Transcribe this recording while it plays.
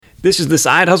This is the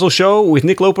Side Hustle Show with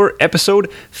Nick Loper,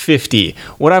 episode 50.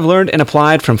 What I've learned and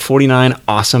applied from 49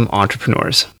 awesome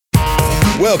entrepreneurs.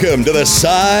 Welcome to the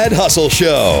Side Hustle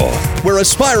Show, where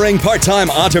aspiring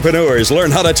part-time entrepreneurs learn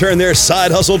how to turn their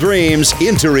side hustle dreams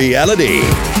into reality.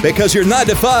 Because your 9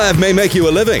 to 5 may make you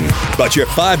a living, but your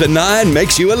 5 to 9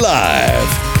 makes you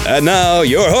alive. And now,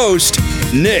 your host,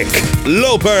 Nick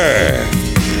Loper.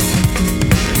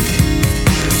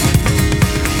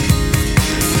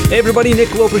 Hey everybody,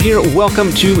 Nick Loper here.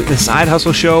 Welcome to the Side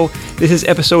Hustle Show. This is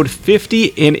episode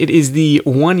 50, and it is the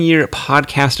 1-year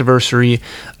podcast anniversary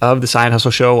of the Side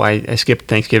Hustle Show. I skipped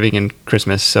Thanksgiving and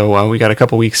Christmas, so we got a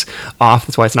couple weeks off.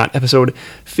 That's why it's not episode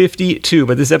 52,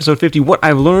 but this is episode 50, what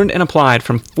I've learned and applied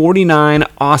from 49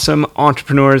 awesome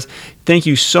entrepreneurs. Thank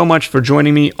you so much for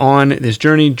joining me on this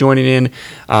journey, joining in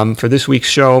for this week's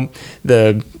show.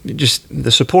 The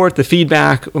support, the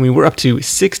feedback. I mean, we're up to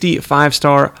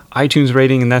 65-star iTunes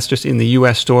rating, and that's just in the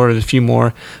U.S. store. There's a few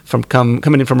more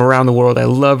coming in from around the world. I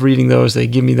love reading those. They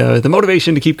give me the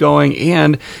motivation to keep going,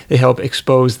 and they help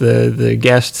expose the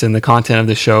guests and the content of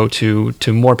the show to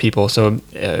more people. So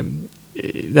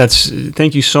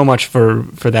thank you so much for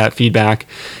that feedback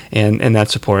and that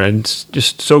support. I'm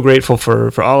just so grateful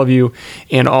for all of you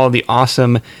and all the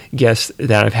awesome guests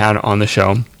that I've had on the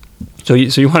show. So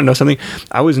you want to know something?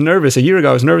 I was nervous a year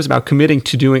ago. I was nervous about committing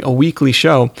to doing a weekly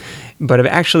show, but I've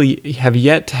actually have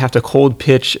yet to have to cold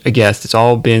pitch a guest. It's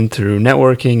all been through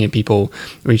networking and people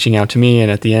reaching out to me, and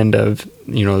at the end of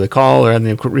the call or at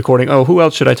the recording, oh, who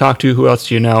else should I talk to? Who else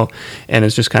do you know? And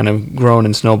it's just kind of grown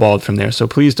and snowballed from there. So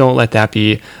please don't let that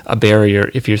be a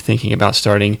barrier if you're thinking about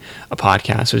starting a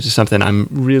podcast, which is something I'm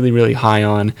really, really high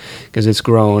on because it's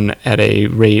grown at a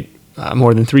rate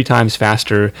more than 3 times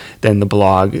faster than the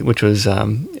blog, which was a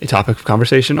topic of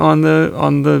conversation on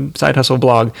the Side Hustle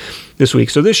blog this week.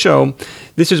 So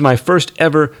this is my first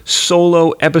ever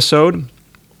solo episode.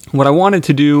 What I wanted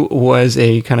to do was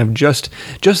a kind of just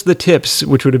the tips,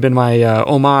 which would have been my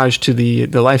homage to the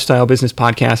Lifestyle Business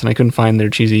Podcast, and I couldn't find their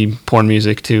cheesy porn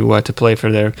music to play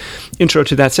for their intro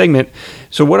to that segment.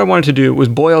 So what I wanted to do was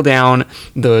boil down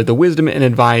the wisdom and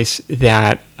advice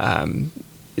that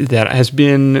has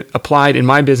been applied in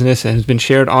my business and has been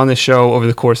shared on the show over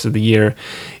the course of the year,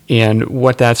 and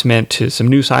what that's meant to some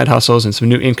new side hustles and some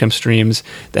new income streams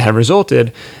that have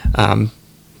resulted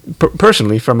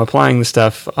personally from applying the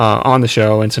stuff on the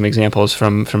show, and some examples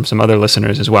from some other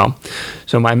listeners as well.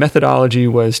 So my methodology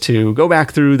was to go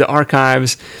back through the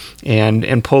archives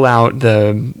and pull out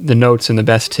the notes and the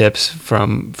best tips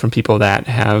from people that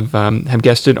have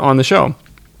guested on the show.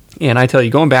 And I tell you,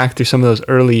 going back through some of those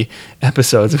early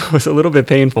episodes was a little bit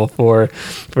painful for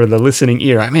the listening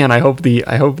ear. Man, I hope the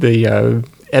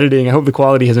editing, I hope the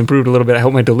quality has improved a little bit. I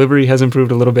hope my delivery has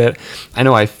improved a little bit. I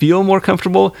know I feel more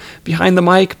comfortable behind the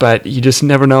mic, but you just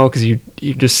never know because you're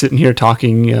just sitting here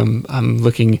talking. I'm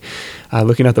looking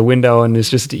out the window, and it's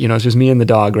just me and the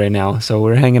dog right now. So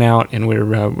we're hanging out and we're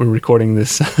recording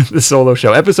this this solo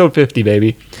show, episode 50,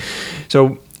 baby.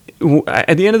 So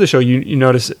at the end of the show, you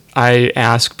notice I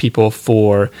ask people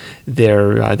for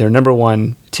their number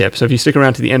one tip. So if you stick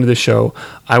around to the end of the show,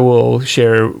 I will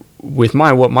share with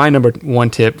what my number one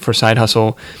tip for Side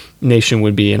Hustle Nation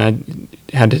would be. And I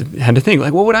had to think,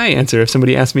 like, what would I answer if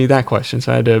somebody asked me that question?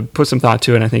 So I had to put some thought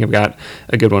to it, and I think I've got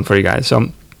a good one for you guys.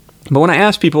 But when I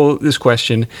ask people this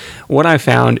question, what I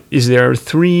found is there are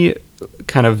 3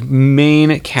 kind of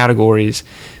main categories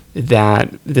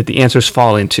that the answers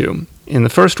fall into. And the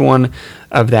first one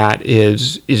of that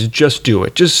is just do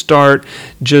it. Just start.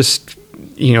 Just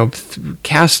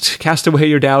cast away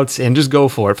your doubts and just go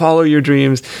for it. Follow your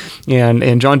dreams.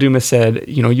 And John Dumas said,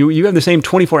 you have the same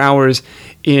 24 hours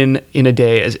in a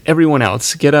day as everyone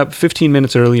else. Get up 15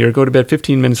 minutes earlier, go to bed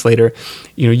 15 minutes later.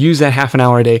 Use that half an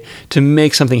hour a day to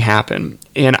make something happen.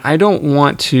 And I don't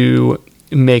want to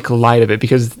make light of it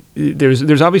because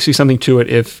there's obviously something to it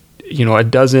if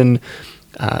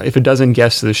a dozen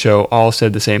guests of the show all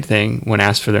said the same thing when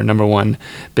asked for their number one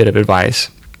bit of advice.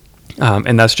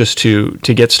 And that's just to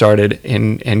get started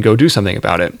and go do something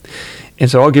about it.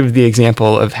 And so I'll give the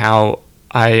example of how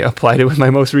I applied it with my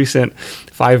most recent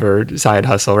Fiverr side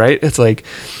hustle, right? It's like,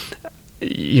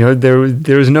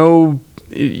 there's no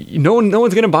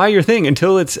one's going to buy your thing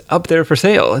until it's up there for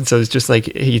sale. And so it's just like,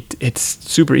 it's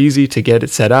super easy to get it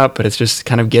set up, but it's just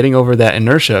kind of getting over that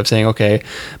inertia of saying, okay,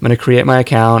 I'm going to create my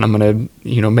account. I'm going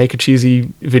to, make a cheesy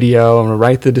video. I'm going to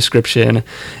write the description and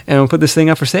I'm going to put this thing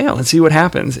up for sale and see what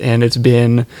happens. And it's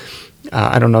been,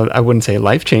 I don't know, I wouldn't say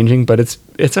life-changing, but it's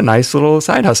a nice little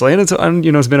side hustle. And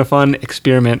it's been a fun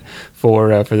experiment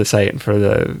for the site and for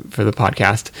the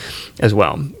podcast as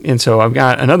well. And so I've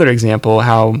got another example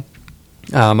how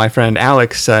My friend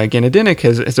Alex Ganadinic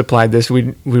has applied this.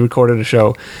 We recorded a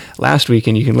show last week,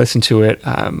 and you can listen to it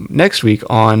next week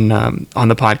on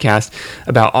the podcast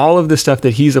about all of the stuff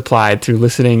that he's applied through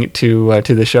listening to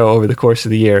the show over the course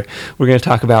of the year. We're going to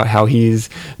talk about how he's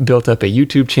built up a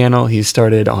YouTube channel. He's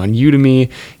started on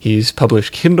Udemy. He's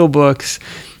published Kindle books.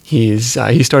 He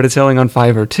started selling on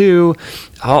Fiverr too.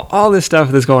 All this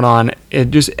stuff that's going on,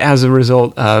 it just as a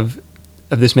result of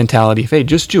this mentality of, hey,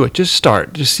 just do it, just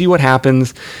start, just see what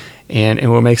happens, and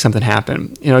we'll make something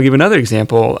happen. And I'll give another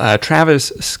example.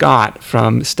 Travis Scott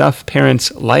from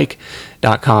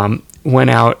StuffParentsLike.com went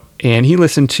out and he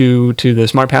listened to the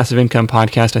Smart Passive Income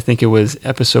podcast. I think it was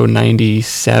episode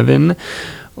 97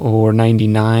 or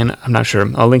 99. I'm not sure.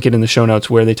 I'll link it in the show notes,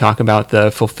 where they talk about the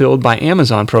Fulfilled by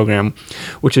Amazon program,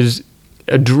 which is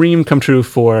a dream come true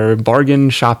for bargain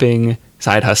shopping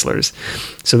side hustlers.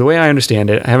 So the way I understand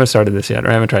it, I haven't started this yet, or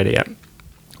I haven't tried it yet.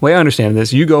 The way I understand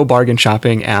this, you go bargain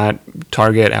shopping at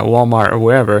Target, at Walmart, or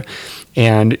wherever,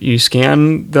 and you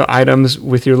scan the items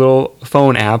with your little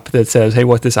phone app that says, hey,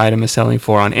 what this item is selling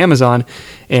for on Amazon.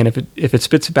 And if it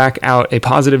spits back out a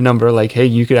positive number, like, hey,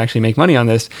 you could actually make money on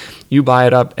this, you buy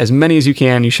it up as many as you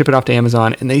can, you ship it off to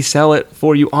Amazon, and they sell it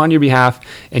for you on your behalf,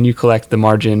 and you collect the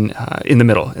margin in the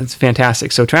middle. It's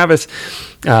fantastic. So Travis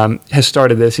has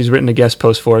started this. He's written a guest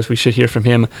post for us. We should hear from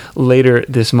him later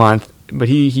this month. But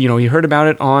he heard about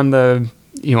it on the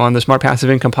Smart Passive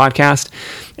Income podcast,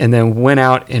 and then went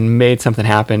out and made something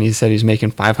happen. He said he's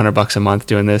making $500 a month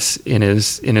doing this in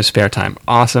his spare time.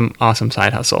 Awesome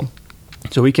side hustle.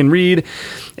 So we can read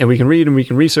and we can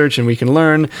research and we can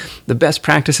learn the best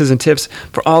practices and tips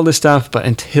for all this stuff. But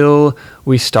until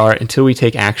we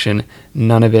take action,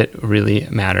 none of it really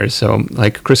matters. So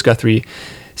like Chris Guthrie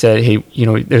said, hey,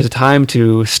 there's a time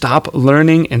to stop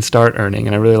learning and start earning.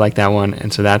 And I really like that one.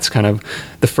 And so that's kind of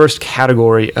the first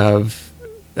category of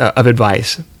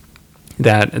advice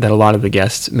that a lot of the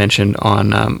guests mentioned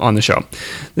on the show.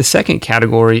 The second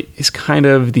category is kind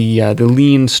of the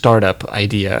lean startup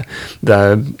idea,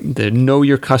 the know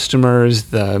your customers,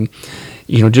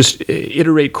 just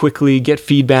iterate quickly, get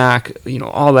feedback,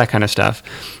 all that kind of stuff.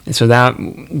 And so that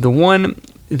the one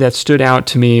that stood out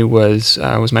to me was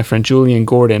my friend Julian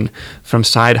Gordon from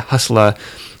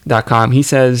SideHustler.com. He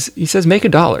says make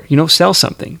 $1, sell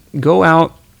something, go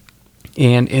out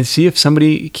and see if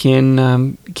somebody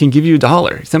can give you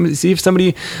 $1. See if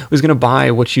somebody was going to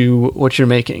buy what you're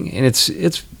making, and it's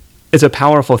a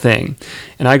powerful thing.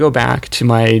 And I go back to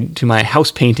my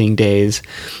house painting days,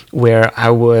 where I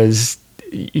was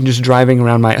just driving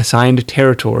around my assigned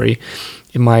territory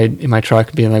in my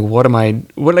truck, being like, what did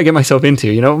I get myself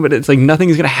into? But it's like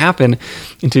nothing's going to happen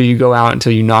until you go out,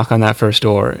 until you knock on that first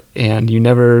door, and you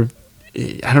never.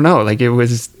 I don't know. Like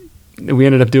we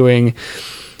ended up doing,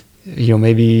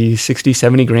 maybe 60,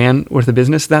 70 grand worth of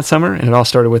business that summer. And it all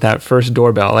started with that first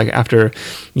doorbell. Like after,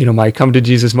 my come to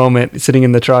Jesus moment, sitting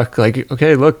in the truck, like,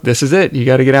 okay, look, this is it. You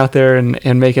got to get out there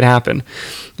and make it happen.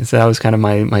 And so that was kind of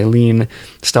my lean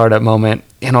startup moment.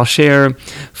 And I'll share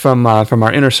from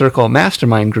our Inner Circle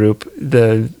mastermind group,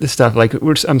 the stuff, like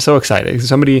I'm so excited.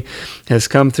 Somebody has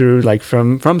come through like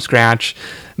from scratch,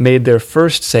 made their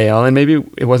first sale, and maybe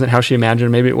it wasn't how she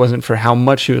imagined, maybe it wasn't for how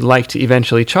much she would like to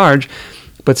eventually charge,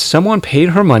 but someone paid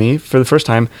her money for the first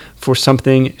time for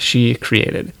something she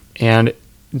created. And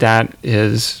that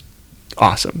is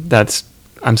awesome.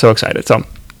 I'm so excited. So,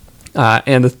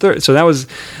 and the third, so that was,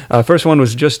 first one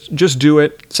was just do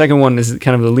it. Second one is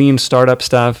kind of the lean startup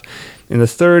stuff. And the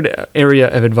third area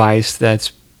of advice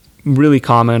that's really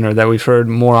common, or that we've heard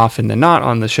more often than not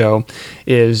on the show,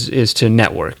 is to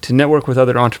network with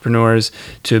other entrepreneurs,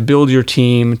 to build your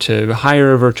team, to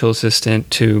hire a virtual assistant,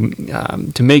 to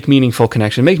make meaningful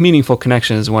connections. Make meaningful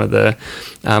connections is one of the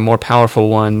more powerful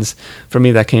ones for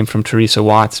me. That came from Teresa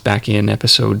Watts back in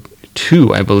episode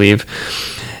 2, I believe.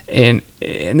 And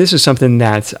this is something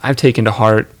that I've taken to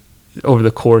heart over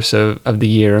the course of the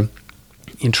year,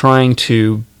 in trying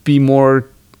to be more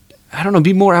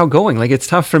outgoing. Like, it's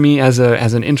tough for me as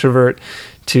an introvert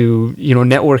to,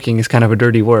 networking is kind of a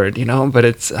dirty word, but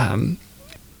it's,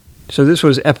 so this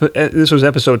was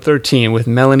episode 13 with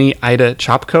Melanie Ida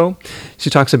Chopko. She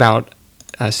talks about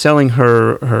selling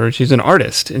her, she's an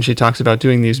artist, and she talks about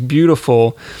doing these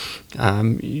beautiful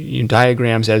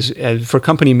diagrams as for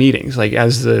company meetings. Like,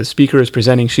 as the speaker is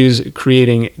presenting, she's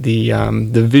creating the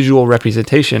visual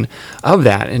representation of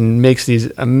that, and makes these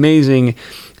amazing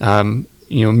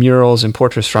murals and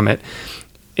portraits from it.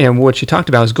 And what she talked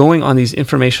about is going on these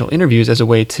informational interviews as a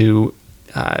way to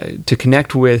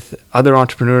connect with other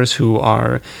entrepreneurs who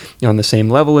are on the same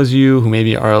level as you, who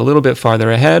maybe are a little bit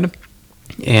farther ahead,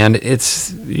 And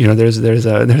it's, there's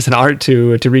an art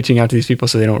to reaching out to these people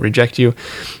so they don't reject you.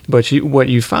 But what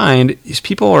you find is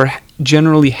people are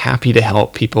generally happy to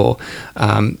help people,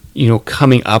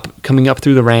 coming up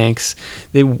through the ranks.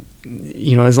 They,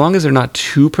 as long as they're not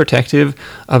too protective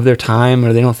of their time,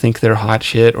 or they don't think they're hot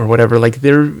shit or whatever, like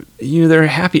they're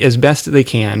happy as best they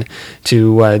can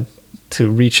to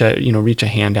reach a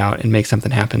hand out and make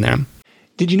something happen there.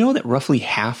 Did you know that roughly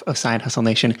half of Side Hustle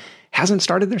Nation hasn't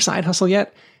started their side hustle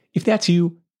yet? If that's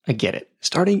you, I get it.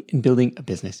 Starting and building a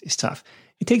business is tough.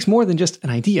 It takes more than just an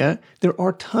idea. There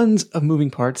are tons of moving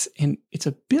parts, and it's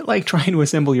a bit like trying to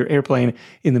assemble your airplane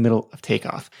in the middle of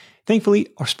takeoff. Thankfully,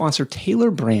 our sponsor Tailor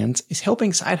Brands is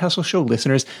helping Side Hustle Show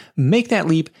listeners make that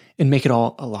leap and make it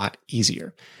all a lot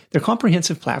easier. Their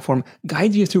comprehensive platform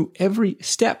guides you through every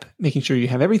step, making sure you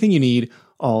have everything you need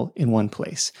all in one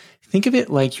place. Think of it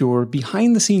like your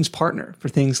behind-the-scenes partner for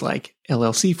things like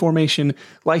LLC formation,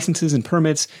 licenses and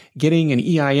permits, getting an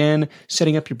EIN,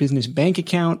 setting up your business bank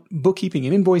account, bookkeeping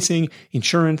and invoicing,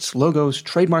 insurance, logos,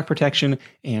 trademark protection,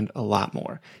 and a lot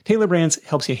more. Tailor Brands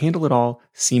helps you handle it all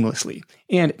seamlessly.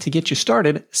 And to get you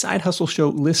started, Side Hustle Show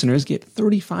listeners get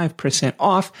 35%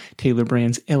 off Tailor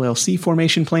Brands LLC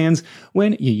formation plans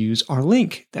when you use our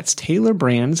link. That's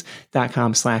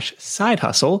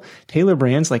tailorbrands.com/sidehustle. Tailor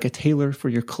Brands, like a tailor for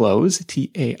your clothes,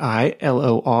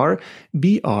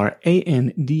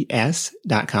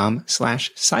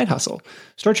 TAILORBRANDS.com/sidehustle.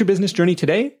 Start your business journey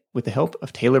today with the help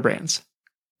of Tailor Brands.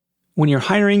 When you're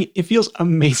hiring, it feels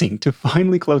amazing to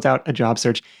finally close out a job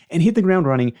search and hit the ground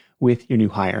running with your new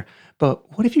hire.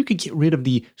 But what if you could get rid of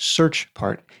the search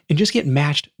part and just get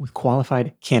matched with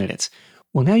qualified candidates?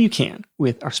 Well, now you can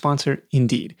with our sponsor,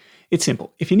 Indeed. It's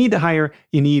simple. If you need to hire,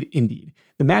 you need Indeed.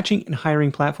 The matching and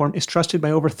hiring platform is trusted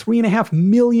by over 3.5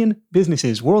 million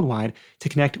businesses worldwide to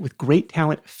connect with great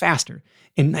talent faster.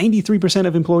 And 93%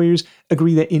 of employers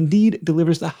agree that Indeed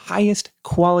delivers the highest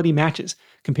quality matches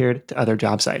compared to other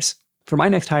job sites. For my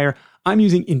next hire, I'm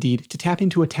using Indeed to tap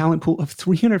into a talent pool of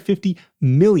 350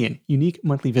 million unique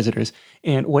monthly visitors.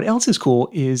 And what else is cool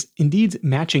is Indeed's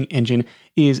matching engine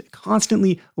is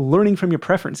constantly learning from your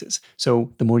preferences.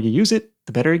 So the more you use it,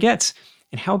 the better it gets.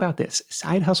 And how about this?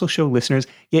 Side Hustle Show listeners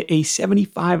get a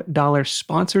 $75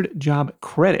 sponsored job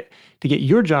credit to get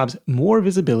your jobs more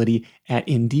visibility at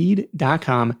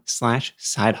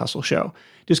Indeed.com/sidehustleshow.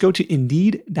 Just go to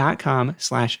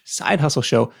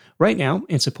Indeed.com/sidehustleshow right now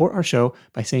and support our show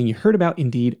by saying you heard about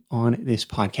Indeed on this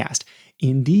podcast.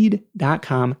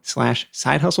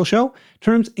 Indeed.com/sidehustleshow.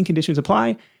 Terms and conditions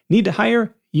apply. Need to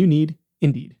hire? You need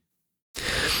Indeed.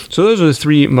 So those are the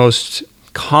three most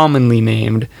commonly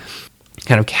named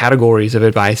kind of categories of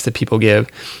advice that people give.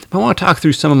 I want to talk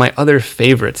through some of my other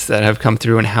favorites that have come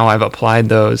through and how I've applied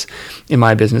those in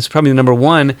my business. Probably the number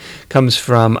one comes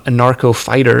from a narco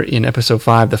fighter in episode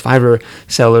 5, the Fiverr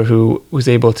seller who was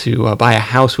able to buy a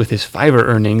house with his Fiverr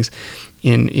earnings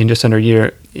in just under a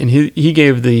year. And he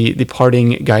gave the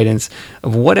parting guidance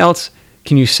of what else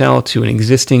can you sell to an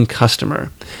existing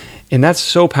customer. And that's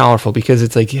so powerful because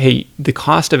it's like, hey, the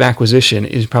cost of acquisition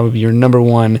is probably your number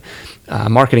one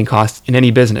marketing cost in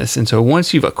any business. And so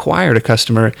once you've acquired a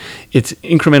customer, it's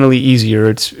incrementally easier,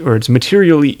 it's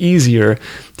materially easier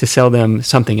to sell them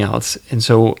something else. And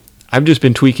so I've just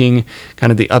been tweaking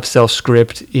kind of the upsell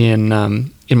script in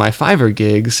my Fiverr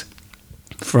gigs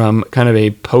from kind of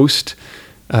a post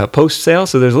sale.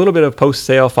 So there's a little bit of post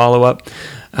sale follow up.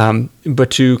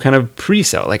 But to kind of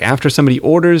pre-sell, like after somebody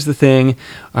orders the thing,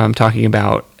 I'm talking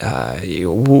about,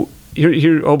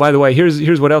 here. Oh, by the way,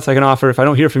 here's what else I can offer. If I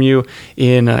don't hear from you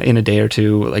in a day or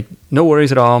two, like no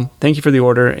worries at all. Thank you for the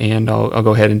order, and I'll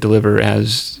go ahead and deliver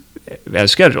as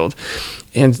scheduled.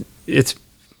 And it's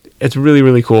really,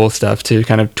 really cool stuff to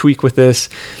kind of tweak with this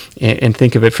and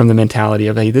think of it from the mentality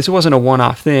of, hey, this wasn't a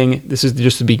one-off thing. This is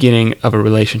just the beginning of a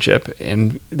relationship.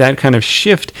 And that kind of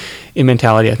shift in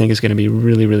mentality, I think, is going to be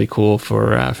really, really cool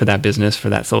for that business, for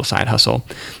that little side hustle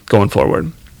going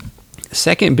forward.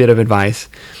 Second bit of advice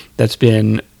that's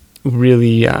been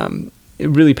really,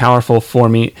 really powerful for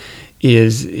me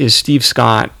is Steve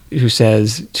Scott, who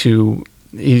says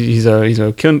he's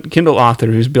a Kindle author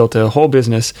who's built a whole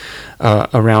business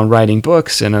around writing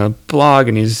books and a blog,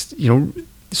 and he's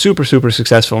super, super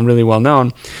successful and really well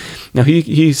known. Now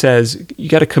he says you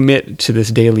got to commit to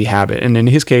this daily habit, and in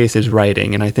his case is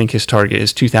writing, and I think his target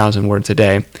is 2,000 words a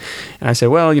day. And I say,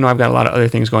 well, I've got a lot of other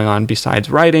things going on besides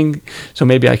writing, so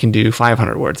maybe I can do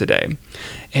 500 words a day.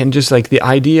 And just like the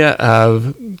idea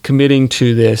of committing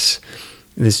to this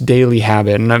daily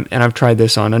habit, and I've tried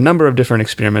this on a number of different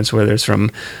experiments, whether it's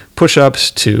from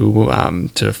push-ups to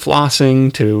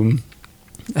flossing to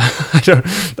I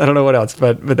don't know what else,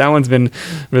 but that one's been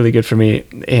really good for me.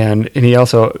 And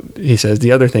he says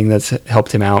the other thing that's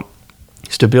helped him out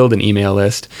is to build an email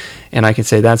list. And I can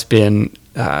say that's been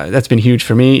huge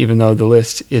for me, even though the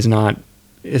list is not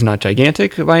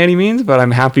gigantic by any means, but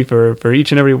I'm happy for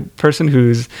each and every person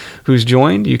who's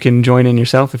joined. You can join in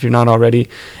yourself if you're not already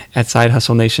at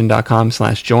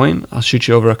sidehustlenation.com/join. I'll shoot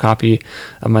you over a copy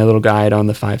of my little guide on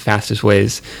the 5 fastest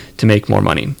ways to make more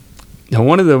money. Now,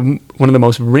 one of the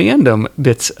most random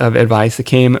bits of advice that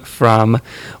came from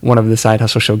one of the Side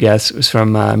Hustle Show guests was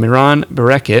from Miran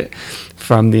Bereket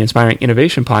from the Inspiring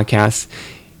Innovation podcast.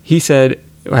 He said,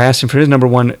 I asked him for his number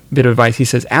one bit of advice. He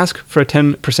says, ask for a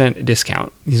 10%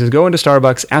 discount. He says, go into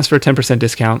Starbucks, ask for a 10%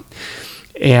 discount.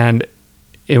 And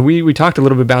we talked a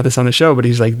little bit about this on the show, but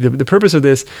he's like, the purpose of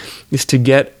this is to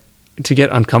get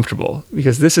uncomfortable,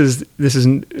 because this is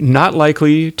not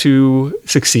likely to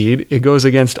succeed. It goes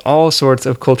against all sorts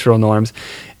of cultural norms,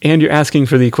 and you're asking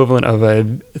for the equivalent of a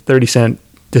 30-cent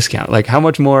discount. Like, how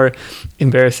much more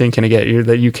embarrassing can it get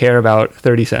that you care about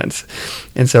 30 cents?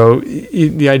 And so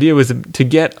the idea was to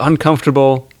get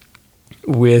uncomfortable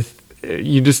with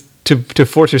you, just to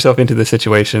force yourself into the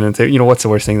situation and say, what's the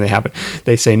worst thing that happen?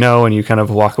 They say no, and you kind of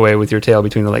walk away with your tail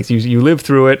between the legs. You live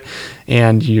through it,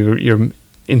 and you're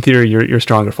in theory you're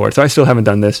stronger for it. So I still haven't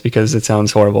done this because it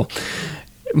sounds horrible,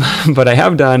 but I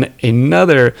have done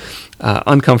another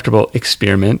uncomfortable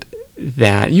experiment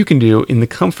that you can do in the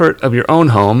comfort of your own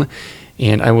home,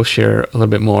 and I will share a little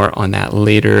bit more on that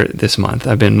later this month.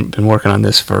 I've been working on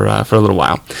this for a little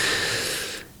while.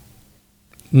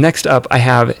 Next up, I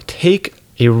have Take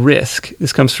a Risk.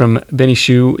 This comes from Benny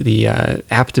Shu, the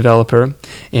app developer,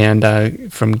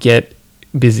 and from the Get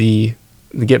Busy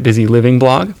Living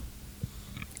blog.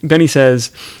 Benny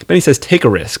says, take a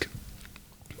risk.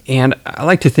 And I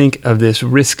like to think of this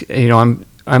risk,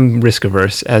 I'm risk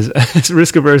averse, as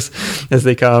risk averse as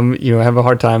they come. I have a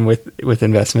hard time with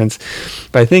investments,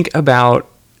 but I think about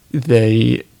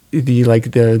the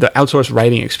outsourced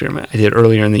writing experiment I did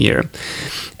earlier in the year,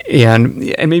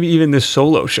 and maybe even this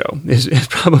solo show is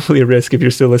probably a risk if you're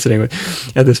still listening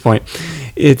at this point.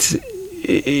 It's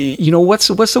what's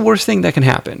the worst thing that can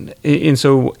happen? And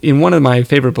so in one of my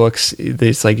favorite books,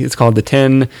 it's called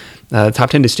the top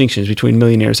 10 distinctions between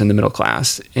millionaires and the middle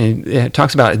class. And it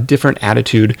talks about a different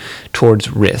attitude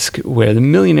towards risk, where the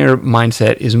millionaire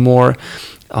mindset is more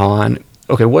on,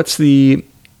 okay, what's the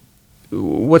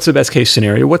best case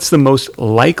scenario? What's the most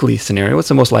likely scenario? What's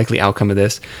the most likely outcome of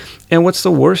this? And what's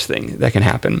the worst thing that can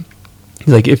happen?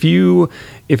 Like, if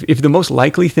the most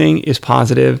likely thing is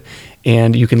positive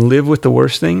and you can live with the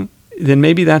worst thing, then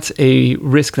maybe that's a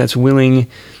risk that's that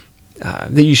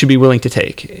you should be willing to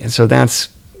take. And so that's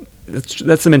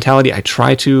the mentality I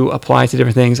try to apply to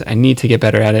different things. I need to get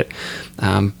better at it,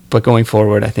 but going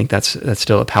forward, I think that's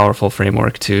still a powerful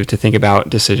framework to think about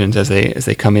decisions as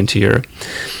they come into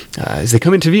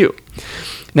view.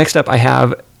 Next up, I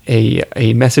have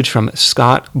a message from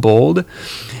Scott Bold,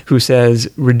 who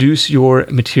says, reduce your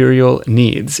material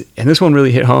needs. And this one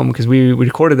really hit home because we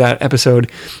recorded that episode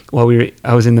while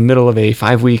I was in the middle of a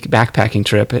 5-week backpacking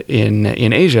trip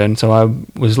in Asia. And so I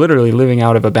was literally living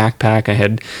out of a backpack. I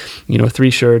had, 3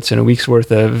 shirts and a week's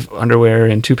worth of underwear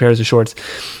and 2 pairs of shorts.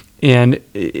 And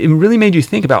it really made you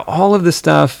think about all of the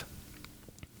stuff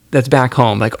that's back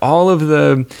home, like all of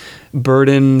the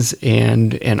burdens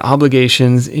and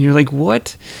obligations. And you're like,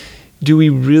 what do we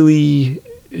really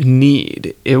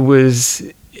need? It was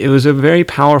a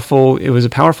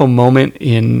powerful moment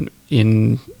in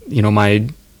my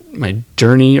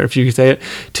journey, or if you could say it,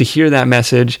 to hear that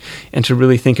message and to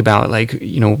really think about, like,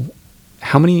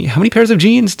 how many pairs of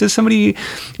jeans does somebody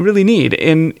really need?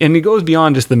 And it goes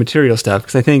beyond just the material stuff,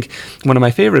 because I think one of my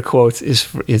favorite quotes is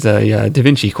a Da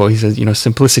Vinci quote. He says,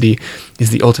 simplicity is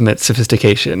the ultimate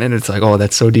sophistication. And it's like, oh,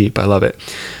 that's so deep. I love it.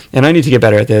 And I need to get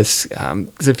better at this,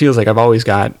 because it feels like I've always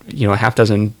got, a half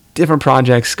dozen different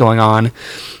projects going on.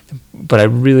 But I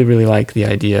really, really like the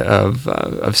idea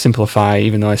of simplify,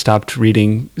 even though I stopped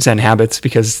reading Zen Habits,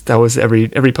 because that was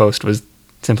every post was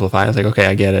simplify. I was like, okay,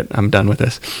 I get it. I'm done with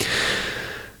this.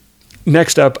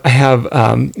 Next up, I have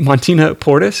Montina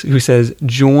Portis, who says,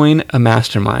 join a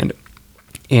mastermind.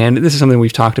 And this is something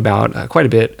we've talked about quite a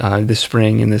bit this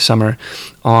spring and this summer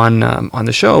on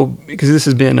the show, because this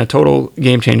has been a total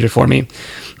game changer for me.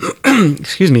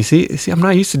 Excuse me. See, I'm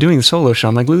not used to doing the solo show.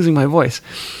 I'm like losing my voice.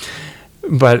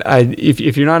 But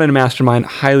if you're not in a mastermind,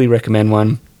 highly recommend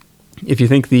one. If you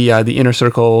think the Inner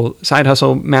Circle Side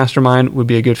Hustle Mastermind would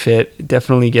be a good fit,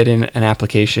 definitely get in an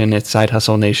application at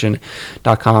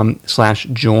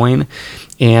sidehustlenation.com/join.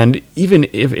 And even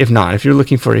if not, if you're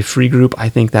looking for a free group, I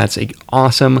think that's an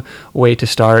awesome way to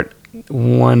start.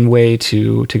 one way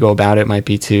to go about it might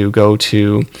be to go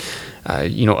to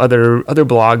other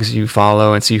blogs you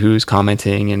follow and see who's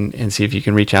commenting and see if you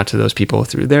can reach out to those people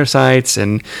through their sites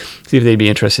and see if they'd be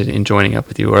interested in joining up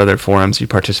with you, or other forums you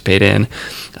participate in,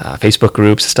 Facebook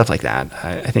groups, stuff like that.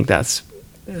 I think that's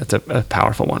a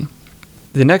powerful one.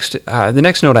 The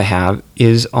next note I have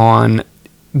is on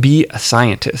be a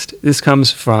scientist. This comes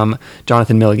from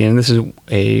Jonathan Milligan. This is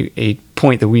a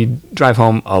point that we drive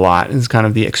home a lot. It's kind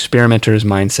of the experimenter's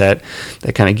mindset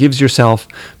that kind of gives yourself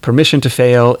permission to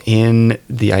fail, in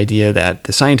the idea that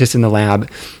the scientist in the lab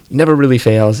never really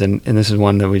fails. And this is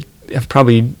one that we have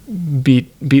probably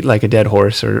beat like a dead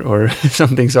horse or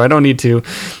something. So I don't need to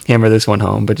hammer this one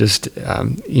home, but just,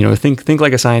 think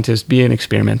like a scientist, be an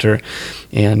experimenter,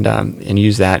 and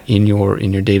use that in your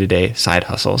day-to-day side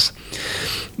hustles.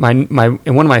 And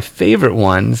one of my favorite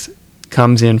ones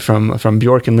comes in from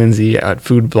Bjork and Lindsay at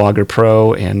Food Blogger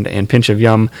Pro and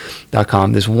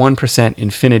pinchofyum.com. This 1%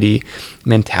 infinity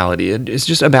mentality. It's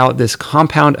just about this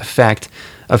compound effect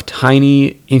of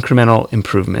tiny incremental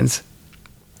improvements.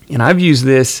 And I've used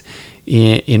this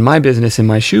in my business, in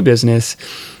my shoe business,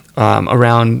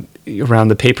 around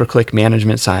the pay-per-click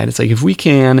management side. It's like, if we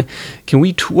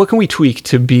what can we tweak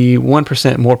to be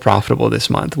 1% more profitable this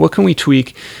month? What can we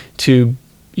tweak to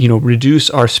reduce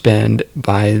our spend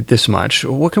by this much?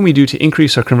 What can we do to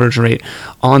increase our conversion rate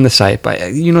on the site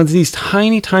by, these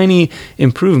tiny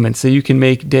improvements that you can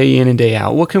make day in and day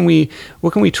out? What can we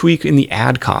tweak in the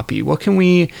ad copy? What can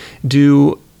we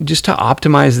do just to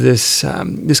optimize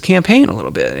this campaign a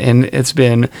little bit? And it's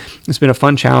been a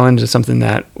fun challenge. It's something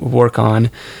that we work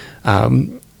on,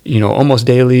 almost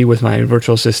daily with my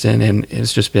virtual assistant, and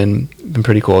it's just been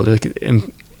pretty cool.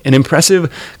 An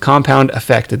impressive compound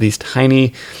effect that these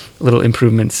tiny little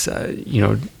improvements,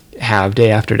 have day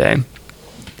after day.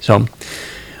 So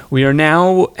we are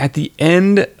now at the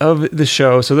end of the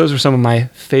show. So those are some of my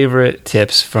favorite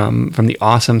tips from the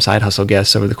awesome side hustle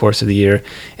guests over the course of the year,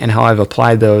 and how I've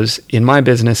applied those in my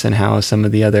business, and how some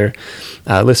of the other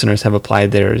listeners have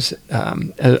applied those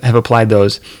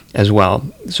as well.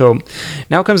 So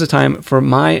now comes the time for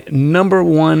my number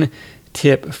one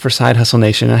tip for Side Hustle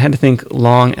Nation. I had to think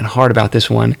long and hard about this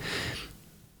one.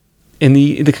 And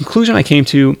the conclusion I came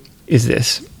to is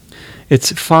this. It's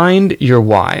find your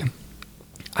why.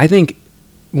 I think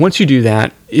once you do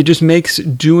that, it just makes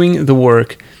doing the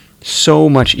work so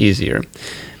much easier.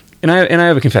 And I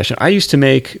have a confession. I used to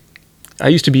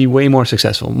be way more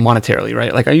successful monetarily,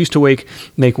 right? Like, I used to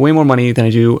make way more money than I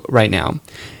do right now.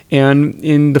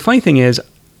 And the funny thing is,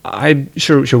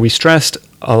 we stressed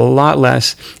a lot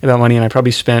less about money, and I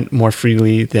probably spent more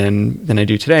freely than I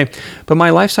do today. But my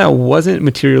lifestyle wasn't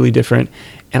materially different,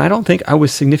 and I don't think I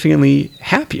was significantly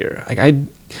happier. Like,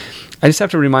 I just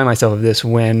have to remind myself of this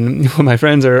when my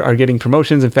friends are getting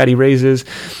promotions and fatty raises,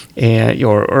 and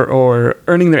or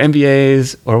earning their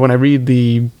MBAs, or when I read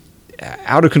the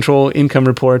out of control income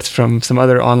reports from some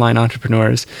other online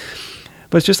entrepreneurs.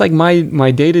 But it's just like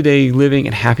my day-to-day living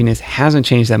and happiness hasn't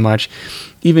changed that much,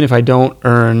 even if I don't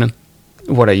earn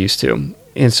what I used to.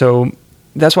 And so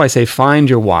that's why I say find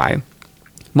your why.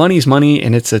 Money is money,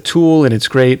 and it's a tool, and it's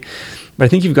great. But I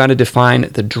think you've got to define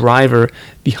the driver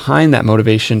behind that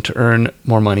motivation to earn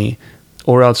more money,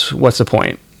 or else what's the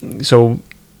point? So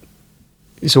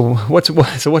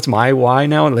what's my why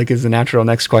now? Like, is the natural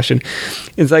next question.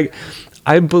 It's like,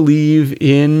 I believe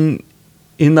in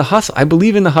the hustle. I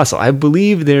believe in the hustle. I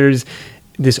believe there's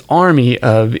this army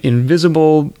of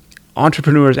invisible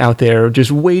entrepreneurs out there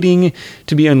just waiting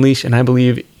to be unleashed, and I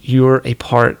believe you're a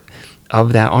part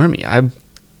of that army.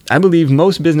 I believe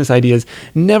most business ideas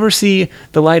never see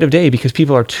the light of day because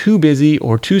people are too busy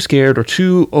or too scared or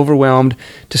too overwhelmed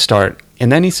to start.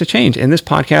 And that needs to change. And this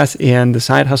podcast and the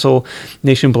Side Hustle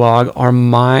Nation blog are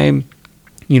my,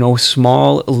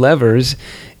 small levers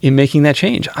in making that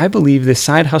change. I believe the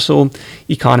side hustle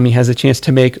economy has a chance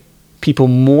to make people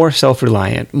more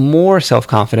self-reliant, more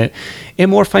self-confident, and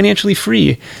more financially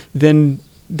free than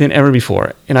ever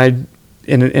before. And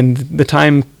the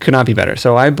time could not be better.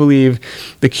 So I believe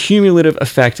the cumulative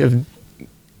effect of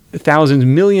thousands,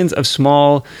 millions of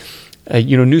small,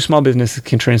 new small businesses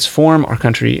can transform our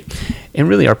country and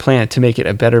really our planet to make it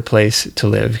a better place to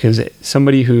live. Because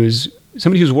somebody who's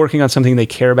working on something they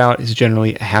care about is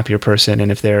generally a happier person.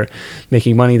 And if they're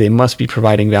making money, they must be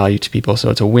providing value to people. So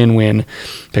it's a win-win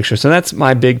picture. So that's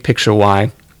my big picture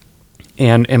why.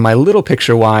 And my little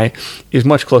picture why is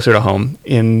much closer to home,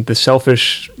 in the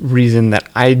selfish reason that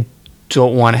I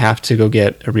don't want to have to go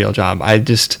get a real job. I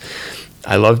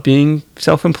love being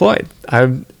self-employed.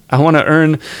 I want to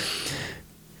earn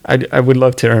I would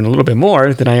love to earn a little bit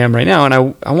more than I am right now. And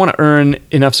I want to earn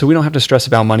enough so we don't have to stress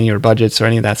about money or budgets or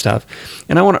any of that stuff.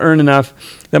 And I want to earn enough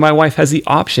that my wife has the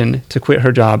option to quit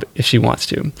her job if she wants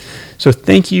to. So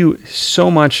thank you so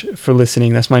much for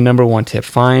listening. That's my number one tip.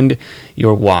 Find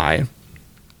your why.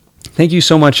 Thank you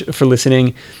so much for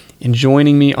listening and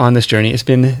joining me on this journey. It's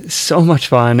been so much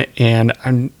fun, and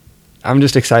I'm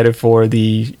just excited for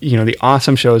the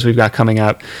awesome shows we've got coming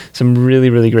up. Some really,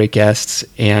 really great guests,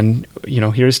 and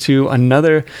here's to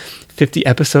another 50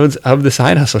 episodes of the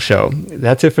Side Hustle Show.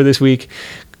 That's it for this week.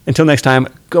 Until next time,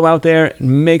 go out there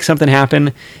and make something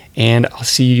happen, and I'll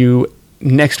see you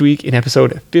next week in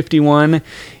episode 51.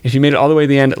 If you made it all the way to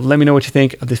the end, let me know what you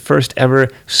think of the first ever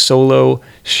solo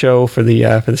show for the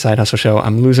Side Hustle Show.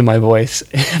 I'm losing my voice.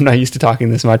 I'm not used to talking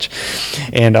this much,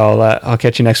 and I'll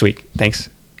catch you next week. Thanks.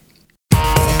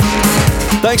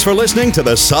 Thanks for listening to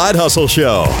the Side Hustle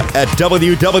Show at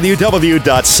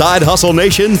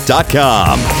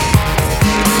www.sidehustlenation.com.